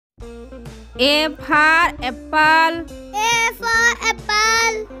A for apple. A for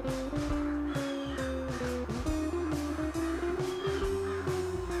apple.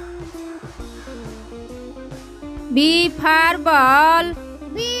 B for ball.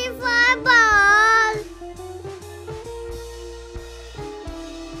 B for ball.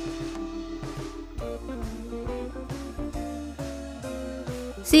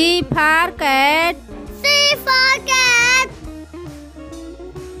 C for cat. C for cat.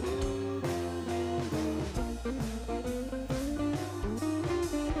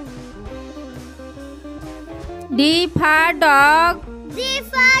 D for dog. D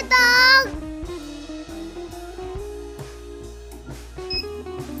for dog.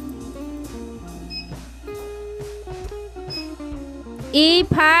 E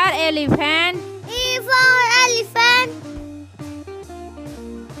for elephant. E for elephant.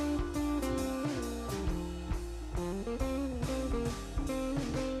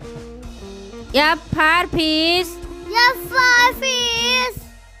 F for fish. F for fish.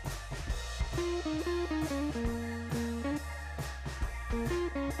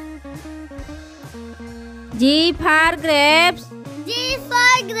 G for grapes. G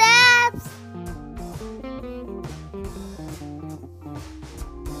for grapes.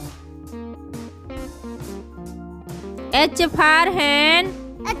 H for hen.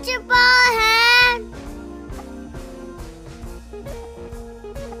 H for hen.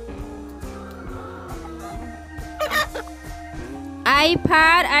 I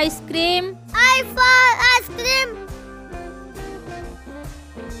for ice cream. I for ice cream.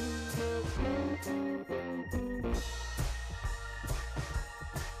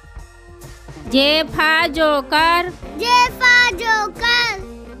 J for joker. J for joker.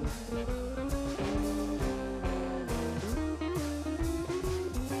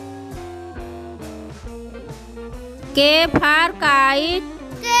 K for kite.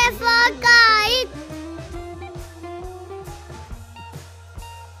 K for kite.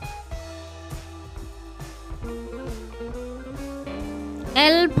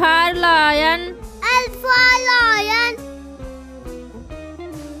 L for lion. L for lion.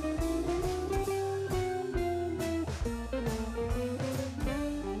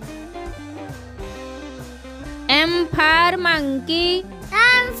 M for monkey.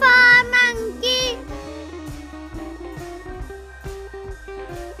 M for monkey.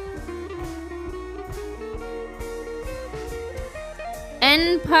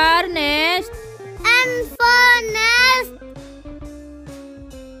 N for nest. N for nest.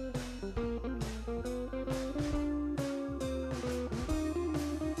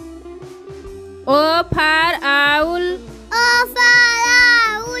 O for owl. O for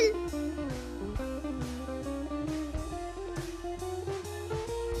owl.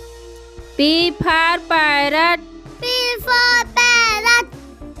 P for parrot. P for parrot.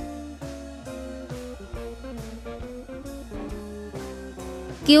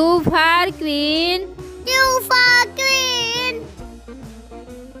 Q for queen. Q for queen.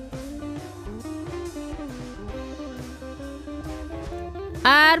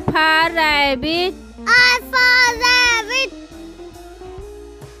 R for rabbit. R for rabbit.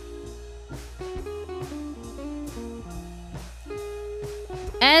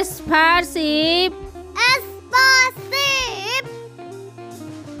 S for sheep. S for sheep.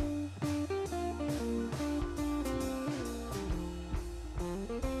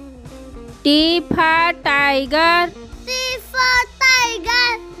 T for tiger. T for tiger.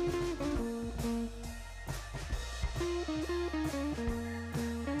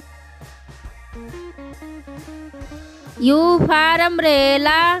 U for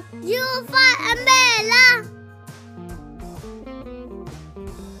umbrella. U for umbrella.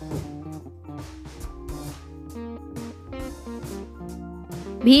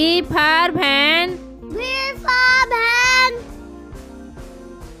 V for van. V for van.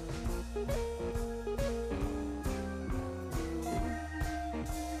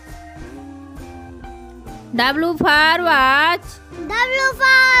 W for watch. W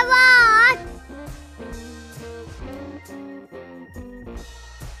for watch.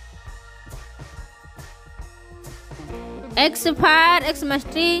 X for Xmas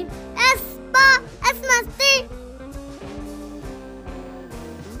tree. S for Xmas tree.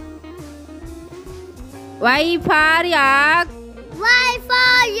 Y for yak. Y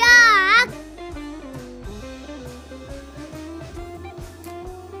for yak.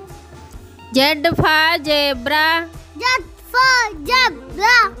 Z for zebra. Z for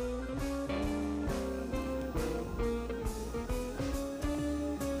zebra.